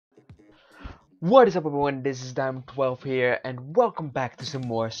What is up everyone, this is Diamond12 here, and welcome back to some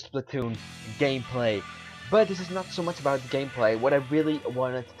more Splatoon gameplay. But this is not so much about the gameplay. What I really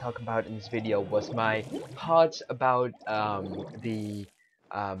wanted to talk about in this video was my thoughts about the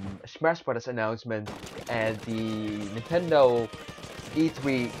Smash Bros. Announcement and the Nintendo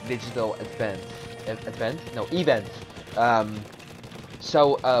E3 digital event. Um,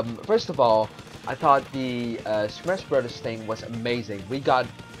 First of all, I thought the Smash Bros. Thing was amazing. We got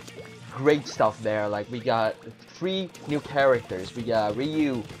great stuff there. Like, we got 3 new characters. We got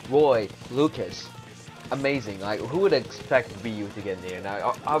Ryu, Roy, Lucas. Amazing. Like, who would expect Ryu to get in there?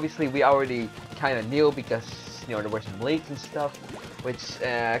 Now, obviously, we already kind of knew because, you know, there were some leaks and stuff, which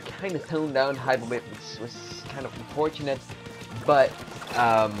kind of toned down hype a bit, which was kind of unfortunate. But,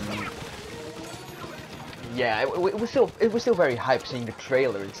 yeah, it was still very hype seeing the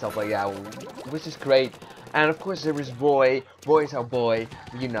trailer and stuff like that, which is great. And of course there was Roy. Roy's our boy,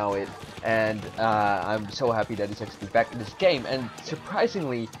 you know it. And I'm so happy that he's actually back in this game. And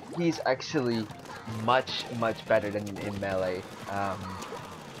surprisingly, he's actually much better than in Melee.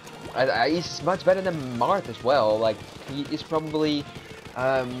 He's much better than Marth as well. Like, he is probably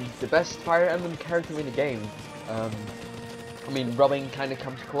the best Fire Emblem character in the game. I mean, Robin kind of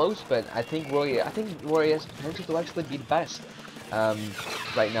comes close, but I think Roy has potential to actually be the best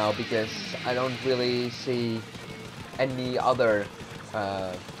right now, because I don't really see any other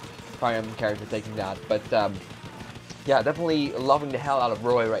Fire Emblem character taking that. But yeah, definitely loving the hell out of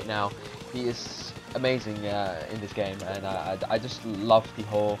Roy right now. He is amazing in this game, and I just love the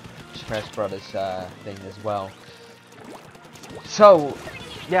whole Smash Brothers thing as well. So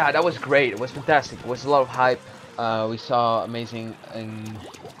yeah, that was great. It was fantastic. It was a lot of hype. We saw amazing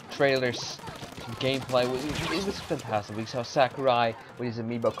trailers, some gameplay. It was fantastic. We saw Sakurai with his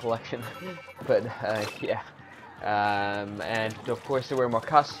amiibo collection, but yeah. And of course there were more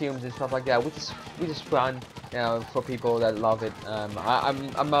costumes and stuff like that, which is fun, you know, for people that love it.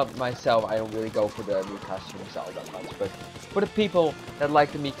 I'm not myself. I don't really go for the Mii costumes all that much, but for the people that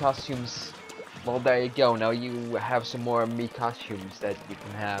like the Mii costumes, well, there you go. Now you have some more Mii costumes that you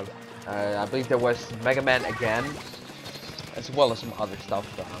can have. I believe there was Mega Man again, as well as some other stuff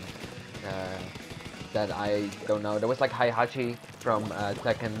that I don't know. There was like Heihachi from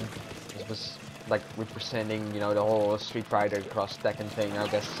Tekken. It was like representing, you know, the whole Street Fighter cross Tekken thing. I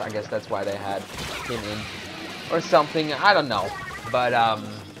guess that's why they had him in, or something. I don't know, but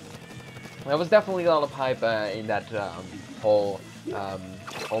there was definitely a lot of hype in that whole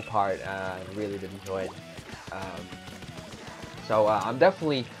part. I really did enjoy it. So I'm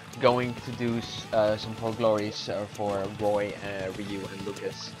definitely going to do some full glories for Roy, Ryu, and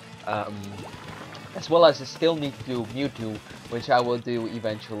Lucas, as well as I still need to do Mewtwo, which I will do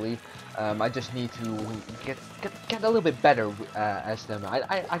eventually. I just need to get a little bit better as them.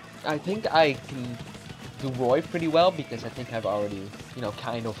 I think I can do Roy pretty well, because I think I've already, you know,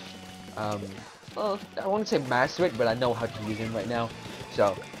 kind of well, I won't say master it, but I know how to use him right now.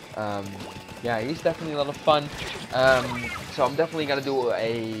 So yeah, he's definitely a lot of fun. So I'm definitely gonna do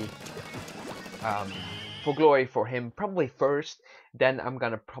a full glory for him probably first. Then I'm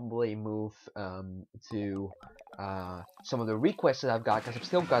gonna probably move to some of the requests that I've got, because I've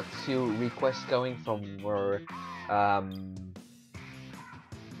still got 2 requests going from or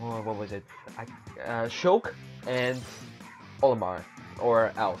what was it? Shulk and Olimar.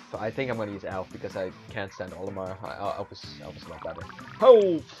 Or Elf. I think I'm gonna use Elf because I can't stand Olimar. Elf is a lot better.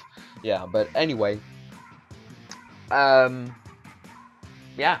 Oh! Yeah, but anyway.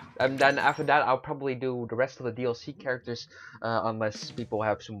 Yeah, and then after that I'll probably do the rest of the DLC characters, unless people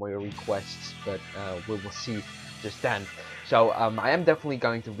have some more requests, but we will see just then. So I am definitely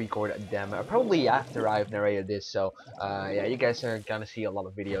going to record them probably after I've narrated this, so yeah, you guys are gonna see a lot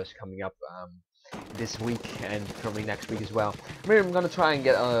of videos coming up this week and probably next week as well. I'm gonna try and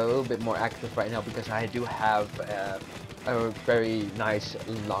get a little bit more active right now, because I do have a very nice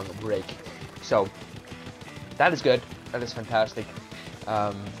long break. So that is good. That is fantastic.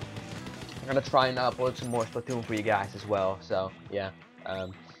 I'm gonna try and upload some more Splatoon for you guys as well. So yeah,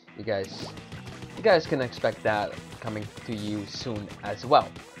 you guys can expect that coming to you soon as well.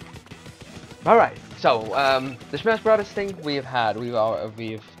 Alright, so the Smash Brothers thing we've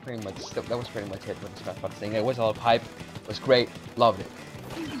pretty much, that was pretty much it with the Smash Brothers thing. It was a lot of hype, it was great, loved it.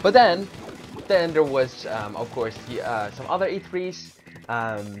 But then there was of course some other E3s.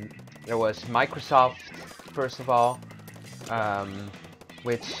 There was Microsoft first of all,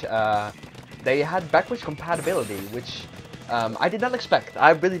 which they had backwards compatibility, which I did not expect. I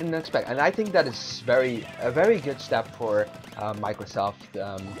really didn't expect, and I think that is a very good step for Microsoft.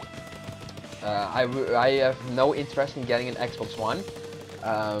 I have no interest in getting an Xbox One.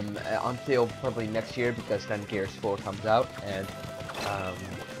 until probably next year, because then Gears 4 comes out, and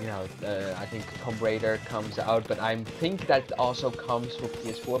you know, I think Tomb Raider comes out, but I think that also comes for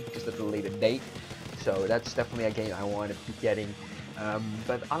PS4 because of the later date. So that's definitely a game I want to be getting.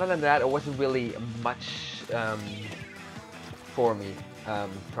 But other than that, it wasn't really much for me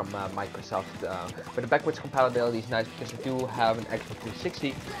from Microsoft. But the backwards compatibility is nice because I do have an Xbox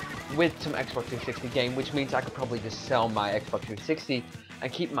 360 with some Xbox 360 game, which means I could probably just sell my Xbox 360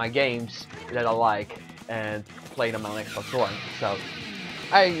 and keep my games that I like and play them on Xbox One. So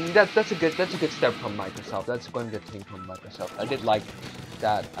that's a good step from Microsoft. That's one good thing from Microsoft. I did like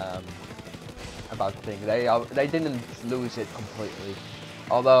that about the thing. They didn't lose it completely.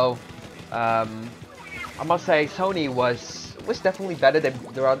 Although I must say Sony was definitely better.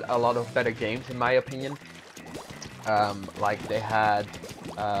 There are a lot of better games in my opinion. Like they had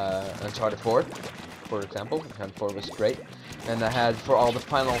Uncharted 4, for example. Uncharted 4 was great. And they had, for all the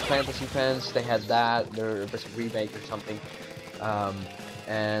Final Fantasy fans, they had that. There was a remake or something. For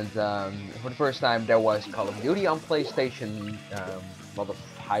the first time there was Call of Duty on PlayStation. A lot of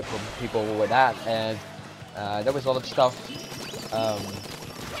hype from people with that, and there was a lot of stuff.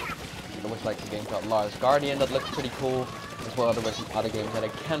 There was like a game called Last Guardian that looked pretty cool as well. There was some other games that I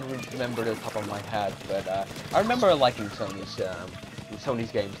can't remember the top of my head, but I remember liking Sony's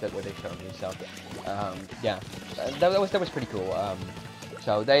games that were they showed me. So yeah, that was pretty cool.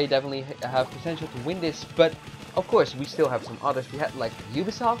 So they definitely have potential to win this, but of course we still have some others. We had like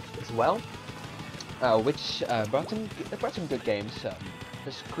Ubisoft as well, which brought some good games.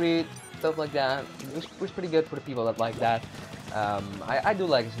 Creed, stuff like that. It was pretty good for the people that like that. I do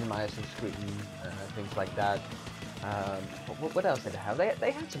like some Assassin's Creed and things like that. What else did they have?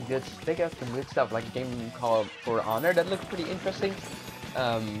 They had some good. They got some good stuff, like a game called For Honor that looked pretty interesting.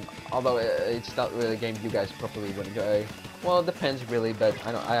 Although it's not really a game you guys probably would enjoy. Well, it depends really, but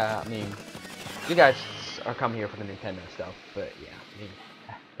I mean, you guys are coming here for the Nintendo stuff, but yeah, I mean,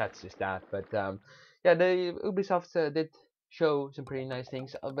 that's just that. But yeah, the Ubisoft did show some pretty nice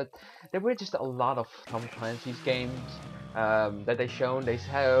things, but there were just a lot of Tom Clancy's games that they shown. They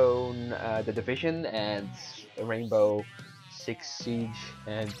shown The Division and Rainbow Six Siege,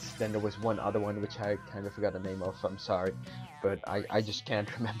 and then there was one other one which I kind of forgot the name of. I'm sorry, but I just can't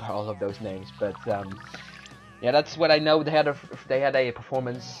remember all of those names. But yeah, that's what I know. They had a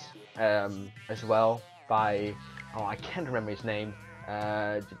performance as well by, oh, I can't remember his name.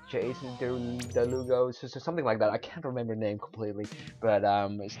 Jason Delugo, so something like that. I can't remember the name completely, but I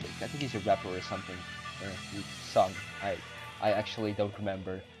think he's a rapper or something. He sung. I actually don't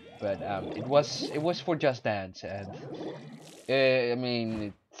remember, but it was for Just Dance, and I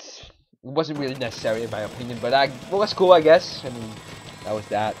mean it wasn't really necessary in my opinion, but it was cool, I guess. I mean, that was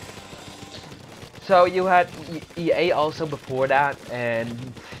that. So you had EA also before that, and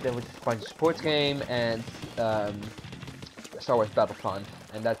there was a bunch of sports game and Star Wars Battlefront,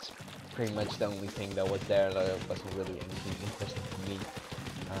 and that's pretty much the only thing that was there that wasn't really anything interesting to me.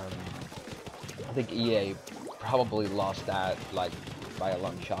 I think EA probably lost that like by a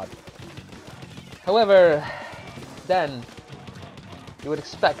long shot. However, then you would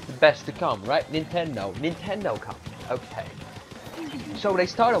expect the best to come, right? Nintendo come. Okay. So they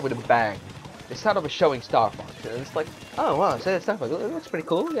started with a bang. They started with showing Star Fox, and it's like, oh wow, so Star Fox, that's pretty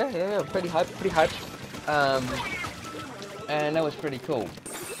cool. Yeah, pretty hype. And that was pretty cool.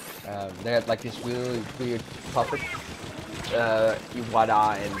 They had like this really weird puppet,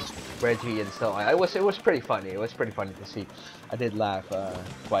 Iwata and Reggie and so on. It was pretty funny. It was pretty funny to see. I did laugh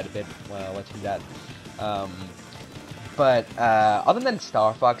quite a bit while watching that. But other than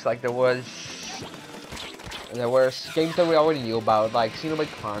Star Fox, like there were games that we already knew about, like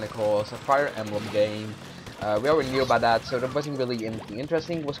Xenoblade Chronicles, a Fire Emblem game. We already knew about that, so there wasn't really anything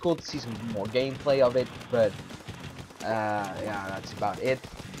interesting. It was cool to see some more gameplay of it, but yeah, that's about it.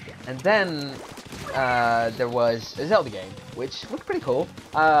 And then there was a Zelda game, which looked pretty cool.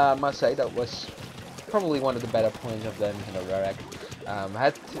 I must say that was probably one of the better points of the Nintendo Direct.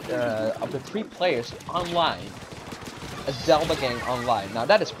 Had up to 3 players online, a Zelda game online. Now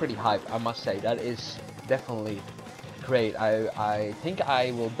that is pretty hype, I must say. That is definitely great. I think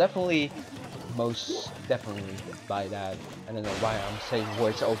I will most definitely buy that. I don't know why I'm saying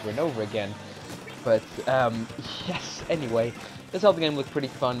words over and over again. But yes, anyway, the Zelda game looked pretty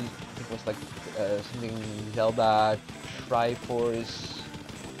fun. It was like something Zelda Triforce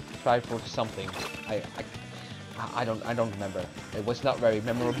something. I don't remember. It was not very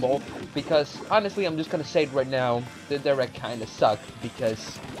memorable because honestly, I'm just gonna say it right now. The Direct kind of sucked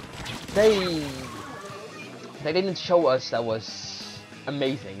because they didn't show us that was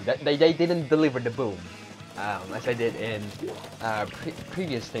amazing. That they didn't deliver the boom. as I did in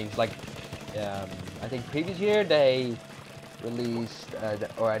previous things. Like I think previous year they released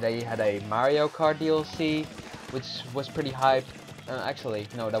or they had a Mario Kart DLC, which was pretty hyped. Actually,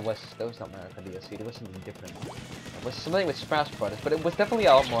 no, that was not Mario Kart DLC. It was something different. It was something with Smash Brothers, but it was definitely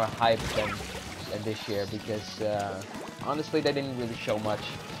a lot more hyped than this year because honestly, they didn't really show much.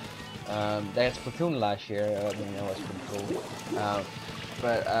 They had Splatoon last year. I mean, that was pretty cool.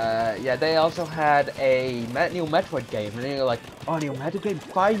 But yeah, they also had a new Metroid game, and they're like, "Oh, new Metroid game,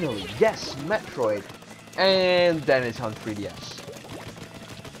 finally! Yes, Metroid!" And then it's on 3DS,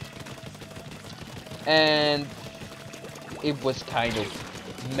 and it was kind of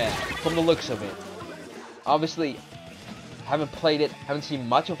meh from the looks of it. Obviously, haven't played it, haven't seen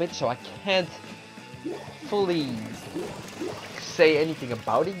much of it, so I can't fully say anything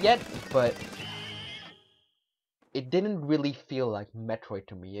about it yet. But it didn't really feel like Metroid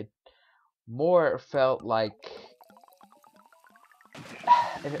to me. It more felt like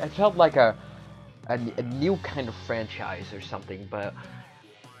it felt like a new kind of franchise or something, but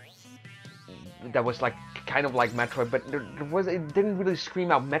that was like kind of like Metroid, but it didn't really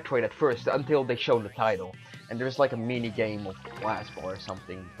scream out Metroid at first until they showed the title, and there's like a mini game of Blast Ball or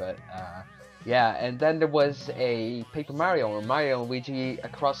something. But yeah, and then there was a Paper Mario or Mario and Luigi a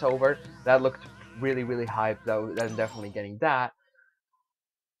crossover that looked really hyped. I'm definitely getting that,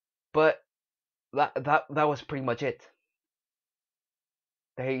 but that was pretty much it.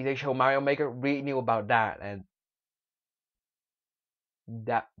 They show Mario Maker, we knew about that, and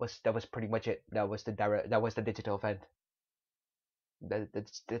that was pretty much it. That was the digital event.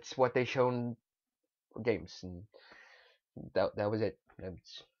 That's what they shown games, and that was it. That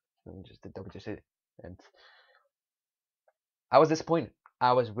was just it. And I was disappointed.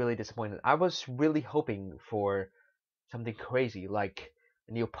 I was really disappointed. I was really hoping for something crazy like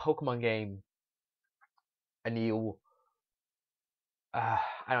a new Pokemon game, a new I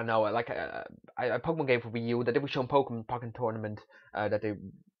don't know, like a Pokemon game for Wii U that they would show Pokemon Pocket Tournament, that they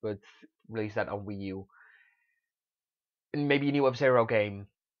would release that on Wii U, and maybe a new F-Zero game.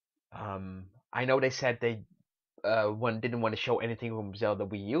 I know they said they one didn't want to show anything from Zelda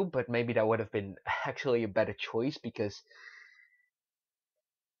Wii U, but maybe that would have been actually a better choice because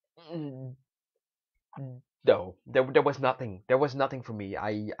mm, no, there was nothing. There was nothing for me.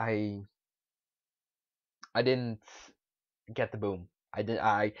 I didn't get the boom. I did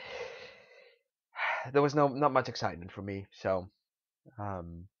I There was not much excitement for me. So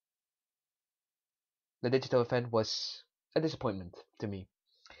um, the digital event was a disappointment to me.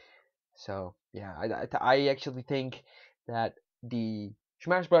 So yeah, I actually think that the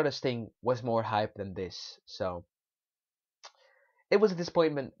Smash Brothers thing was more hype than this. So it was a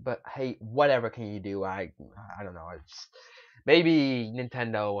disappointment, but hey, whatever can you do? I don't know. It's maybe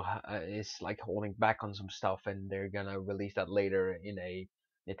Nintendo is like holding back on some stuff, and they're gonna release that later in a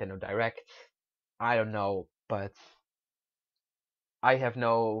Nintendo Direct. I don't know, but I have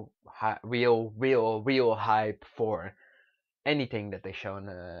no real hype for anything that they shown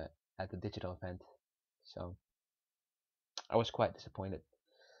at the digital event. So I was quite disappointed.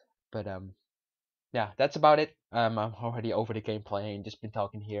 But yeah, that's about it. I'm already over the gameplay and just been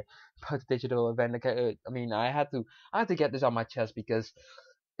talking here about the digital event. I mean, I had to get this on my chest because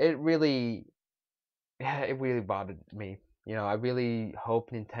it really, it really bothered me. You know, I really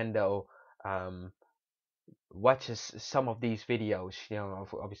hope Nintendo um watches some of these videos. You know,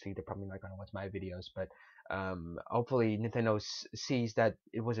 obviously they're probably not gonna watch my videos, but hopefully Nintendo sees that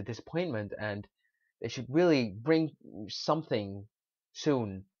it was a disappointment and they should really bring something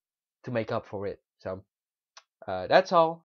soon to make up for it. So that's all.